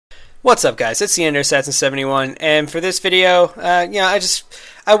What's up, guys? It's the Assassin71, and for this video, I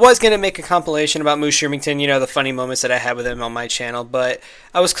was gonna make a compilation about MooShroomington, the funny moments that I had with him on my channel, but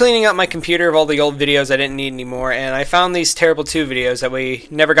I was cleaning up my computer of all the old videos I didn't need anymore, and I found these Terrible 2 videos that we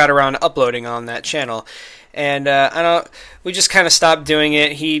never got around to uploading on that channel, and we just kind of stopped doing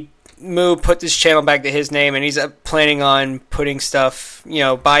it. Moo put this channel back to his name, and he's planning on putting stuff,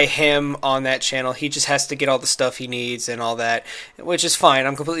 by him on that channel. He just has to get all the stuff he needs and all that, which is fine.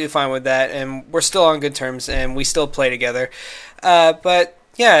 I'm completely fine with that, and we're still on good terms, and we still play together. But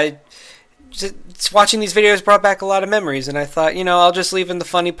yeah, just watching these videos brought back a lot of memories, and I thought, I'll just leave in the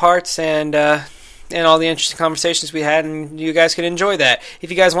funny parts and all the interesting conversations we had, and you guys could enjoy that.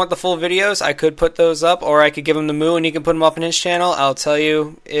 If you guys want the full videos, I could put those up, or I could give them to Moo and he can put them up on his channel. I'll tell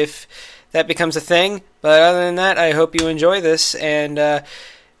you if that becomes a thing. But other than that, I hope you enjoy this, and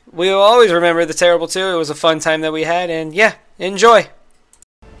we will always remember the Terrible 2. It was a fun time that we had, and yeah, enjoy.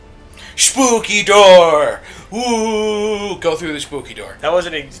 Spooky door! Ooh, go through the spooky door. That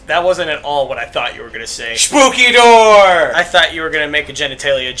wasn't at all what I thought you were gonna say. Spooky door! I thought you were gonna make a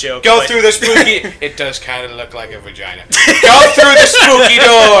genitalia joke. Go through the spooky. It does kind of look like a vagina. Go through the spooky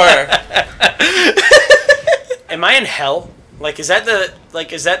door. Am I in hell? Is that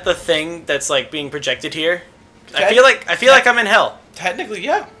the thing that's being projected here? I feel like I'm in hell. Technically,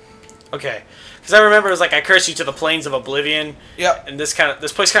 yeah. Okay. Because I remember it was I curse you to the plains of oblivion. Yep. And this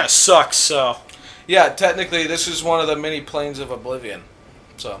place kind of sucks. So. Yeah, technically, this is one of the many planes of oblivion.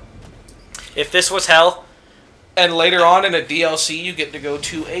 So. If this was hell. And later on in a DLC, you get to go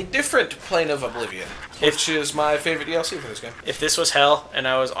to a different plane of oblivion, which is my favorite DLC for this game. If this was hell and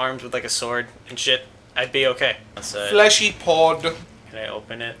I was armed with a sword and shit, I'd be okay. Fleshy pod. Can I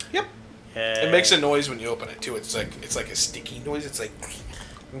open it? Yep. It makes a noise when you open it too. It's like a sticky noise. It's like.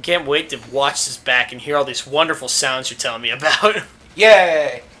 I can't wait to watch this back and hear all these wonderful sounds you're telling me about.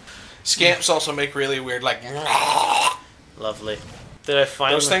 Yay! Scamps also make really weird, Lovely. Did I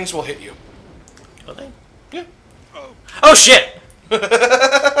find those things will hit you. Will they? Yeah. Oh shit!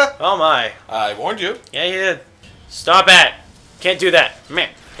 Oh my. I warned you. Yeah, you did. Stop it! Can't do that. Meh.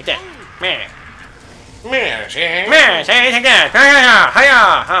 Like that. Meh. Meh. Meh. Say like that. Hiya.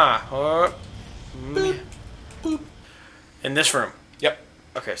 Ha. Boop. Boop. In this room. Yep.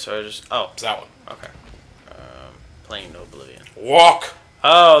 Okay, so I just... Oh. It's that one. Okay. Plane to oblivion. Walk!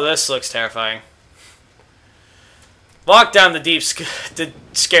 Oh, this looks terrifying. Walk down the the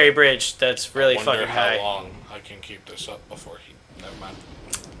scary bridge that's really fucking high. I wonder how long I can keep this up before he... Never mind.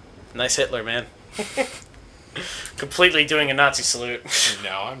 Nice Hitler, man. Completely doing a Nazi salute.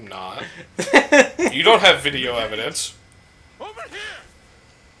 No, I'm not. You don't have video evidence. Over here!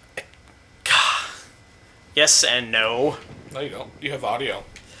 Yes and no. No, you don't. You have audio.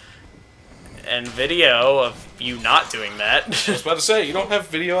 And video of you not doing that. I was about to say, you don't have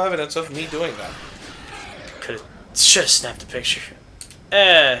video evidence of me doing that. Should have snapped a picture.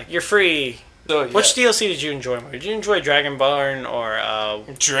 You're free. So, yeah. Which DLC did you enjoy more? Did you enjoy Dragonborn or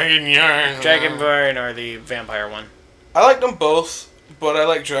Dragonborn or the vampire one? I like them both, but I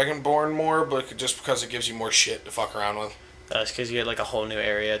like Dragonborn more, but just because it gives you more shit to fuck around with. That's because you had a whole new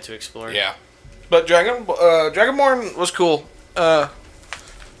area to explore. Yeah. But Dragonborn was cool. But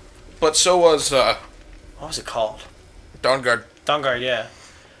so was what was it called? Dawnguard. Dawnguard, yeah.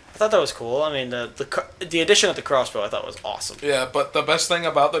 I thought that was cool. I mean, the addition of the crossbow I thought was awesome. Yeah, but the best thing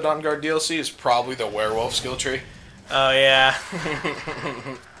about the Dawnguard DLC is probably the werewolf skill tree. Oh yeah.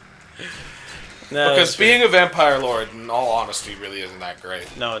 No, because being a vampire lord, in all honesty, really isn't that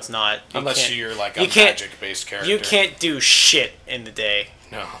great. No, it's not. Unless you're a magic-based character. You can't do shit in the day.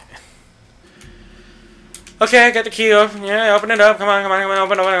 No. Okay, I got the key open. Yeah, open it up. Come on,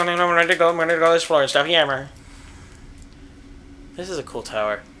 open it. I'm ready to go. I'm ready to go explore and stuff. Yammer. This is a cool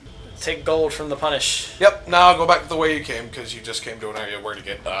tower. Take gold from the punish. Yep, now go back to the way you came, because you just came to an area where to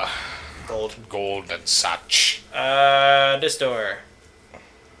get, gold. Gold and such. This door.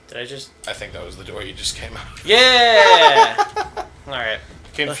 Did I just... I think that was the door you just came out. Yeah! Alright.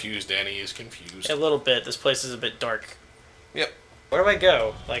 Confused, Danny is confused. A little bit. This place is a bit dark. Yep. Where do I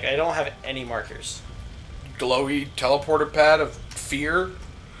go? I don't have any markers. Glowy teleporter pad of fear.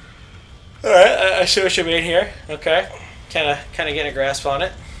 Alright, I see what you mean here. Okay. Kind of getting a grasp on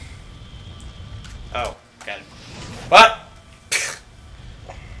it. Oh, got it. What?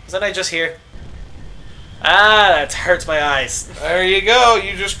 Wasn't I just here? Ah, that hurts my eyes. There you go.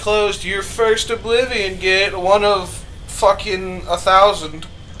 You just closed your first Oblivion gate. One of fucking 1,000.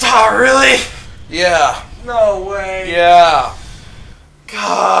 Oh, really? Yeah. No way. Yeah.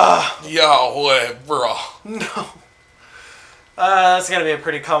 God. Yeah, way, bro. No. That's gotta be a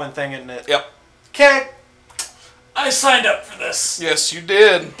pretty common thing, isn't it? Yep. Okay. I signed up for this. Yes, you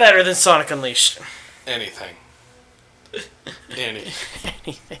did. Better than Sonic Unleashed. Anything.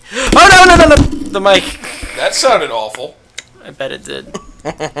 Anything. Oh no! The mic. That sounded awful. I bet it did.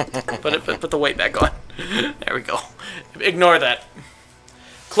 Put the weight back on. There we go. Ignore that.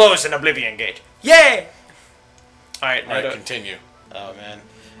 Close an Oblivion Gate. Yay! Alright, Continue. Oh man.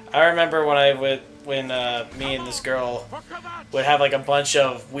 I remember when me and this girl would have like a bunch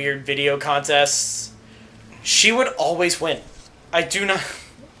of weird video contests. She would always win. I do not.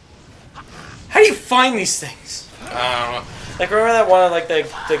 How do you find these things? I don't know. Like, remember that one of like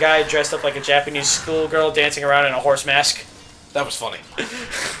the guy dressed up like a Japanese schoolgirl dancing around in a horse mask? That was funny.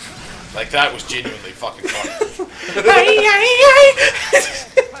 Like, that was genuinely fucking funny.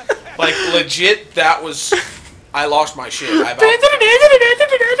 Like, legit, that was... I lost my shit. I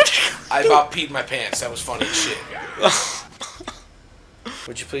about peed my pants. That was funny as shit.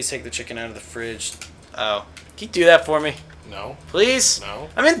 Would you please take the chicken out of the fridge? Oh. Can you do that for me? No. Please? No.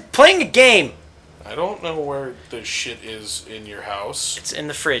 I'm playing a game. I don't know where the shit is in your house. It's in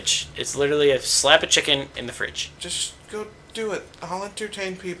the fridge. It's literally a slab of chicken in the fridge. Just go do it. I'll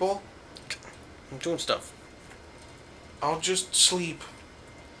entertain people. I'm doing stuff. I'll just sleep.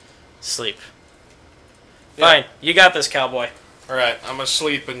 Sleep. Yeah. Fine. You got this, cowboy. Alright, I'm gonna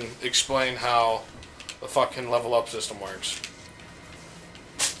sleep and explain how the fucking level up system works.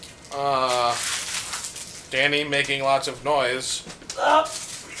 Danny making lots of noise.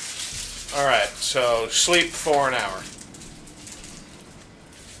 Alright, so sleep for an hour.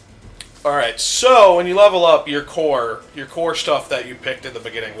 Alright, so when you level up, your core stuff that you picked in the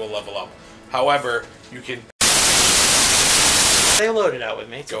beginning will level up. However, you can They loaded out with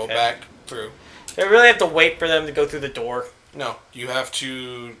me. It's go okay. back through. Do I really have to wait for them to go through the door? No, you have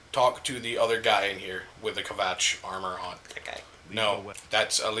to talk to the other guy in here with the Kvatch armor on. That guy. No,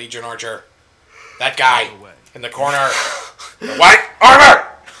 that's a Legion Archer. That guy in the corner. The white armor!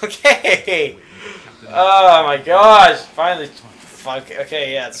 Okay. Oh my gosh! Finally. Fuck.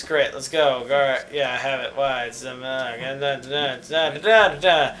 Okay, yeah, it's great. Let's go. Alright, yeah, I have it. Why? It's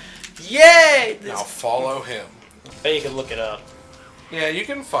yay! Now follow him. I bet you can look it up. Yeah, you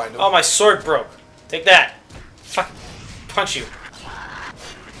can find him. Oh, my sword broke. Take that. Fuck. Punch you.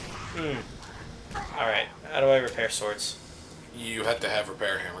 Alright, how do I repair swords? You have to have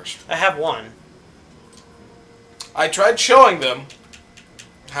repair hammers. I have one. I tried showing them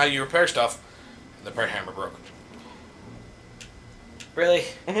how you repair stuff, and the repair hammer broke. Really?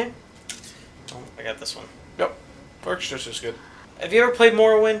 Mm-hmm. Oh, I got this one. Yep. Works just as good. Have you ever played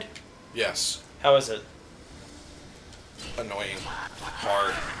Morrowind? Yes. How is it? Annoying.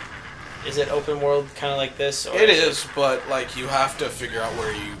 Hard. Is it open world kind of like this? Or It is, but like you have to figure out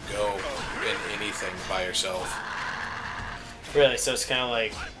where you go in anything by yourself. Really? So it's kind of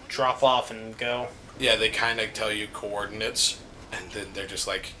like drop off and go? Yeah, they kind of tell you coordinates, and then they're just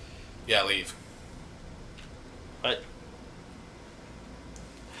like, yeah, leave. What?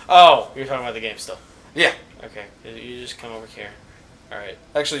 Oh, you're talking about the game still. Yeah. Okay, you just come over here. Alright.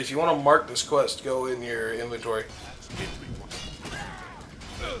 Actually, if you want to mark this quest, go in your inventory.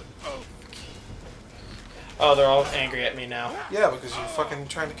 Oh, they're all angry at me now. Yeah, because you're fucking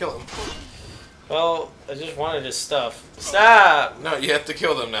trying to kill them. Well, I just wanted his stuff. Stop! No, you have to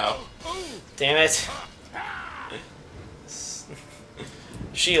kill them now. Damn it.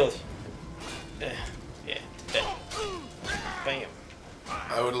 Shield. Yeah, dead. Bam.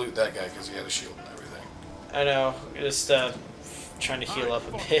 I would loot that guy because he had a shield and everything. I know, just trying to heal up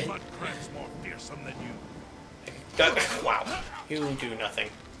a bit. Wow, you do nothing.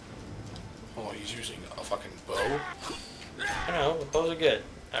 Oh, he's using a fucking bow? I know, the bows are good.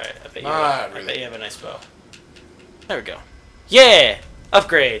 Alright, I bet you have a nice bow. There we go. Yeah!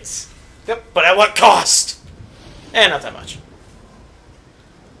 Upgrades! Yep. But at what cost? Not that much.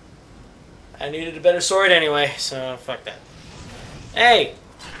 I needed a better sword anyway, so fuck that. Hey!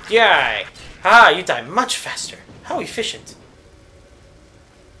 Die! Ah, you die much faster. How efficient.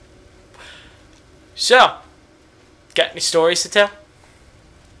 So, got any stories to tell?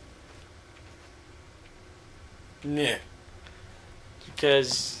 Yeah.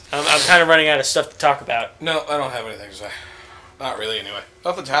 Because I'm kind of running out of stuff to talk about. No, I don't have anything to say. Not really, anyway.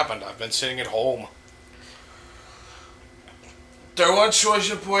 Nothing's happened. I've been sitting at home. There once was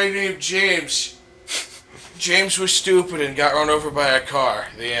a boy named James. James was stupid and got run over by a car.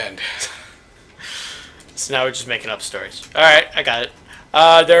 The end. So now we're just making up stories. Alright, I got it.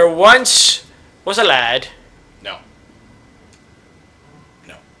 There once was a lad. No.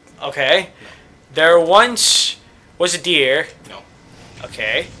 No. Okay. No. There once was a deer. No.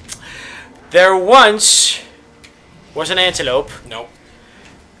 Okay. There once was an antelope. No.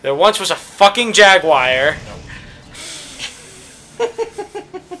 There once was a fucking jaguar. No.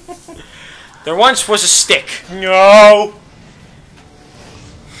 There once was a stick. No.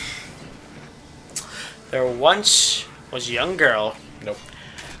 There once was a young girl. Nope.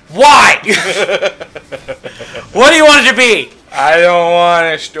 Why? What do you want it to be? I don't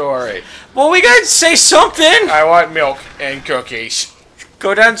want a story. Well, we gotta say something. I want milk and cookies.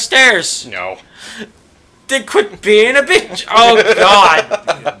 Go downstairs. No. Then quit being a bitch. Oh, God.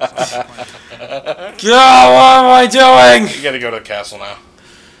 God, what am I doing? You gotta go to the castle now.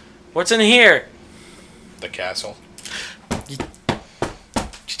 What's in here? The castle. You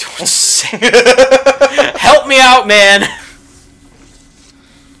don't say. Help me out, man.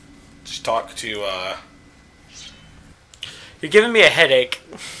 Just talk to, You're giving me a headache.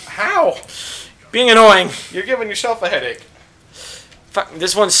 How? Being annoying. You're giving yourself a headache. Fuck,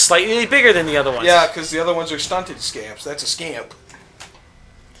 this one's slightly bigger than the other ones. Yeah, because the other ones are stunted scamps. That's a scamp.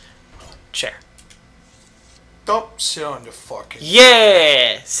 Chair. Don't sit on the fucking...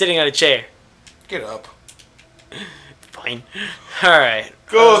 Yeah! Sitting on a chair. Get up. Fine. Alright.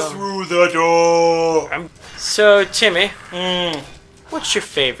 Go through the door. So, Timmy, what's your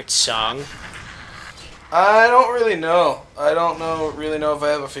favorite song? I don't really know. I don't really know if I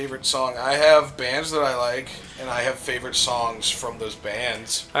have a favorite song. I have bands that I like, and I have favorite songs from those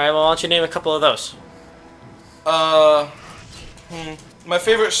bands. Alright, well, why don't you name a couple of those? My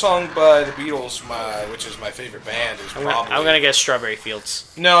favorite song by the Beatles, which is my favorite band, is probably... I'm gonna guess Strawberry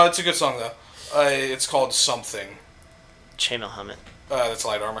Fields. No, it's a good song, though. It's called Something. Chainmail Helmet. That's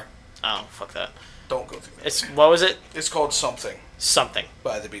Light Armor. Oh, fuck that. Don't go through that. What was it? It's called Something Something.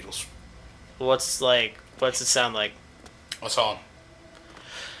 by the Beatles. What's it sound like? A song.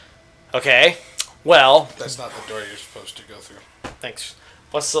 Okay. Well, That's not the door you're supposed to go through. thanks.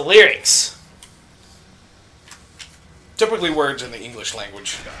 What's the lyrics? Typically words in the English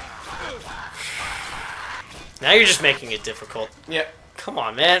language. Now you're just making it difficult. Yeah. Come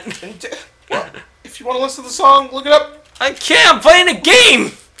on, man. Well, if you want to listen to the song, look it up. I can't. I'm playing a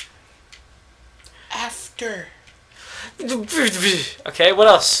game. After. Okay, what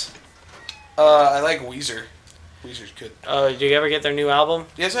else? I like Weezer. Weezer's good. Did you ever get their new album?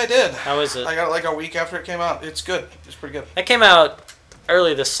 Yes, I did. How is it? I got it like a week after it came out. It's good. It's pretty good. That came out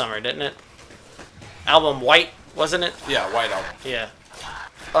early this summer, didn't it? Album White, wasn't it? Yeah, White Album. Yeah.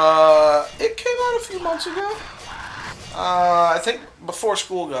 It came out a few months ago. I think before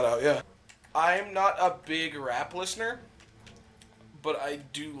school got out, yeah. I'm not a big rap listener, but I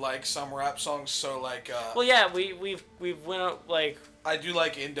do like some rap songs, so like, Well, yeah, we've went out, like... I do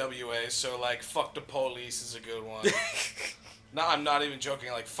like NWA, so like, Fuck the Police is a good one. No, I'm not even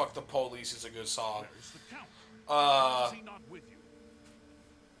joking, like, Fuck the Police is a good song.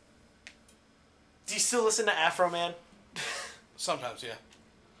 Do you still listen to Afro Man? Sometimes, yeah.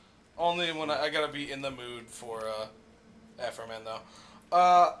 Only when I gotta be in the mood for, Afro Man, though.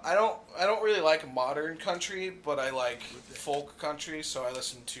 I don't really like modern country, but I like folk country, so I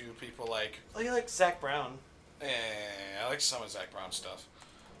listen to people like... Oh, you like Zach Brown. I like some of Zach Brown's stuff.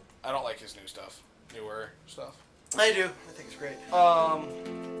 I don't like his new stuff. Newer stuff. I do. I think it's great.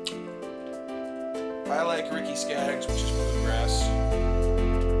 I like Ricky Skaggs, which is bluegrass.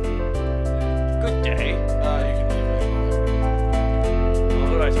 Good day. You can